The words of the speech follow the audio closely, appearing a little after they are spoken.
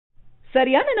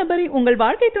சரியான நபரை உங்கள்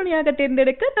வாழ்க்கை துணையாக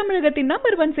தேர்ந்தெடுக்க தமிழகத்தின்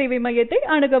நம்பர் 1 சேவை மையத்தை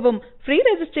அணுகவும். Free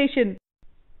registration.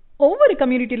 ஒவ்வொரு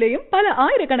கம்யூனிட்டிலையும் பல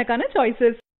ஆயிரக்கணக்கான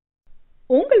சாய்ஸஸ்.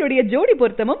 உங்களுடைய ஜோடி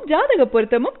பொருத்தமும் ஜாதக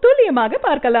பொருத்தமும் துல்லியமாக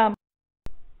பார்க்கலாம்.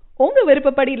 உங்க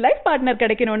விருப்பப்படி லைஃப் பார்ட்னர்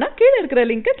கிடைக்கணும்னா கீழே இருக்கிற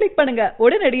லிங்கை கிளிக் பண்ணுங்க.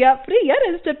 உடனடியா ஃப்ரீயா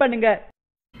ரெஜிஸ்டர் பண்ணுங்க.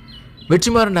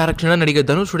 வெற்றிமாறன் டைரக்ஷனில் நடிகர்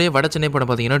தனுஷுடைய வடச்சென்னை படம்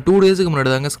பார்த்தீங்கன்னா 2 டேஸுக்கு முன்னாடி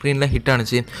தாங்க ஸ்க்ரீனில் ஹிட்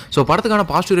ஆனிச்சு. ஸோ படத்துக்கான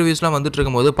பாசிட்டிவ் ரிவ்யூஸ்லாம் வந்துட்டு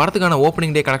இருக்கும்போது படத்துக்கான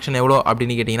ஓப்பனிங் டே கலெக்ஷன் எவ்வளோ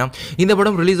அப்படின்னு கேட்டிங்கன்னா, இந்த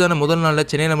படம் ரிலீஸ் ஆன முதல் நாளில்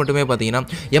சென்னையில் மட்டுமே பார்த்தீங்கன்னா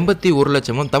 81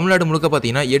 லட்சமும் தமிழ்நாடு முழுக்க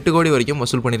பார்த்தீங்கன்னா 8 கோடி வரைக்கும்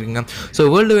வசூல் பண்ணியிருக்குங்க. ஸோ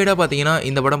வேர்ல்டு வைடாக பார்த்தீங்கன்னா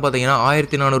இந்த படம் பார்த்தீங்கன்னா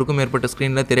 1400க்கும் மேற்பட்ட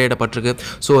ஸ்க்ரீனில் திரையிடப்பட்டிருக்கு.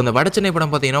 ஸோ அந்த வடச்சென்னை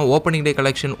படம் பார்த்தீங்கன்னா ஓப்பனிங் டே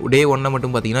கலெக்ஷன் டே 1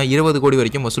 மட்டும் பார்த்தீங்கன்னா 20 கோடி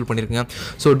வரைக்கும் வசூல் பண்ணியிருக்குங்க.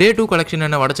 ஸோ டே 2 கலெக்ஷன்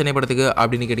என்ன வடச்சென்னை படத்துக்கு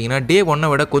அப்படின்னு கேட்டிங்கன்னா, டே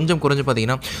 1 விட கொஞ்சம் குறைஞ்சு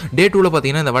பார்த்தீங்கன்னா டே 2ல்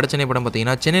பார்த்தீங்கன்னா இந்த வடச்சென்னை படம்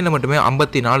பார்த்தீங்கன்னா சென்னையில் மட்டுமே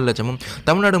 54 லட்சமும்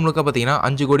தமிழ்நாடு முழுக்க பார்த்தீங்கன்னா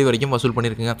 5 கோடி வரைக்கும் வசூல்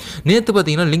பண்ணியிருக்குங்க. நேற்று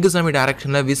பார்த்தீங்கன்னா லிங்குசாமி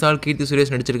டைரக்ஷனில் விஷால் கீர்த்தி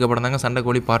சுரேஷ் நடிச்சிருக்க படம் தாங்க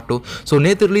சண்டைக்கோழி பார்ட் 2. ஸோ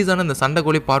நேற்று ரிலீஸ் ஆன இந்த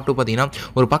சண்டைக்கோழி பார்ட் 2 பார்த்தீங்கன்னா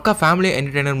ஒரு பக்கா ஃபேமிலி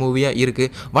என்டர்டைனர் மூவியாக இருக்குது.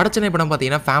 வடச்சென்னை படம்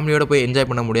பார்த்தீங்கன்னா ஃபேமிலியோட போய் என்ஜாய்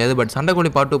பண்ண முடியாது. பட்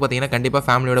சண்டைக்கோழி பார்ட் 2 பார்த்தீங்கன்னா கண்டிப்பாக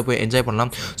ஃபேமிலியோட போய் என்ஜாய்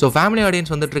பண்ணலாம். ஸோ ஃபேமிலி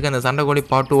ஆடியன்ஸ் வந்துட்டு இருக்க இந்த சண்டைக்கோழி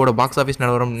பார்ட் 2 பாக்ஸ் ஆஃபீஸ்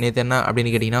நிலவரம் நேற்று என்ன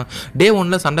அப்படின்னு கேட்டிங்கன்னா, டே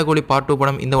 1 சண்டைக்கோழி பார்ட் 2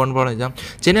 படம் இந்த 1 படம் தான்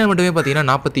சென்னையில் மட்டுமே பார்த்தீங்கன்னா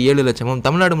 47 லட்சமும்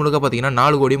தமிழ்நாடு முழுக்க பார்த்தீங்கன்னா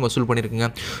 4 கோடியும் வசூல் பண்ணியிருக்குங்க.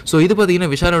 ஸோ இது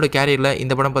பார்த்தீங்கன்னா விஷாலோட கேரியரில்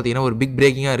இந்த படம் பார்த்தீங்கன்னா ஒரு பிக்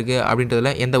பிரேக்கிங்காக இருக்குது அப்படின்றதுல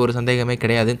எந்த ஒரு சந்தேகமே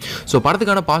கிடையாது. ஸோ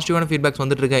படத்துக்கான பாசிட்டிவான ஃபீட்பேக்ஸ்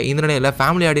வந்துட்டு இருக்க இந்த நிலையில்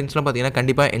ஃபேமிலி ஆடியன்ஸ்லாம் பார்த்தீங்கன்னா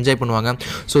கண்டிப்பாக என்ஜாய் பண்ணுவாங்க.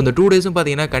 ஸோ இந்த 2 டேஸும்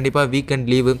பார்த்தீங்கன்னா கண்டிப்பாக வீக்கெண்ட்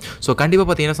லீவு. ஸோ கண்டிப்பாக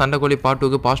பார்த்தீங்கன்னா சண்டைக்கோழி பார்ட்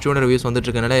 2க்கு பாசிட்டிவான ரிவ்யூஸ் வந்துட்டு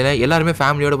இருக்க நிலையில் எல்லாருமே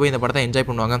ஃபேமிலியோட போய் இந்த படத்தை என்ஜாய்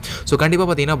பண்ணுவாங்க. ஸோ கண்டிப்பாக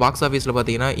பார்த்தீங்கன்னா பாக்ஸ் ஆஃபீஸில்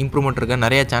பார்த்தீங்கன்னா இம்ப்ரூவ்மெண்ட் இருக்க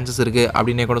நிறைய சான்சஸ் இருக்குது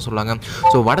அப்படின்னே கூட சொல்லுவாங்க.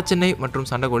 ஸோ வடச்சென்னை மற்றும்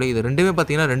சண்டைக்கோழி இது ரெண்டுமே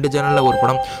பார்த்தீங்கன்னா 2 சேனலில் ஒரு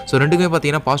படம். ஸோ ரெண்டுமே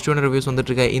பார்த்தீங்கன்னா பாசிட்டிவான ரிவ்யூஸ்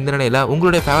வந்துட்டு இருக்க இந்த நிலையில்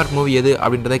உங்களுடைய ஃபேவரட் மூவி எது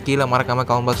அப்படின்றத கீழே மறக்காம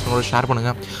கமெண்ட் பாக்ஸ் ஷேர்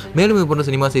பண்ணுங்கள். மேலும் இது போன்ற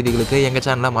சினிமா செய்திகளுக்கு எங்கள்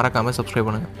சேனலை மறக்காமல் சப்ஸ்கிரைப்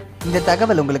பண்ணுங்கள். இந்த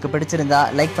தகவல் உங்களுக்கு பிடிச்சிருந்தா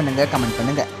லைக் பண்ணுங்கள், கமெண்ட்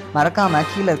பண்ணுங்கள். மறக்காமல்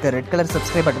கீழே இருக்க ரெட் கலர்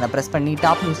சப்ஸ்கிரைப் பட்டனை ப்ரெஸ் பண்ணி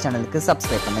டாப் நியூஸ் சேனலுக்கு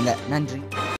சப்ஸ்கிரைப் பண்ணுங்கள். நன்றி.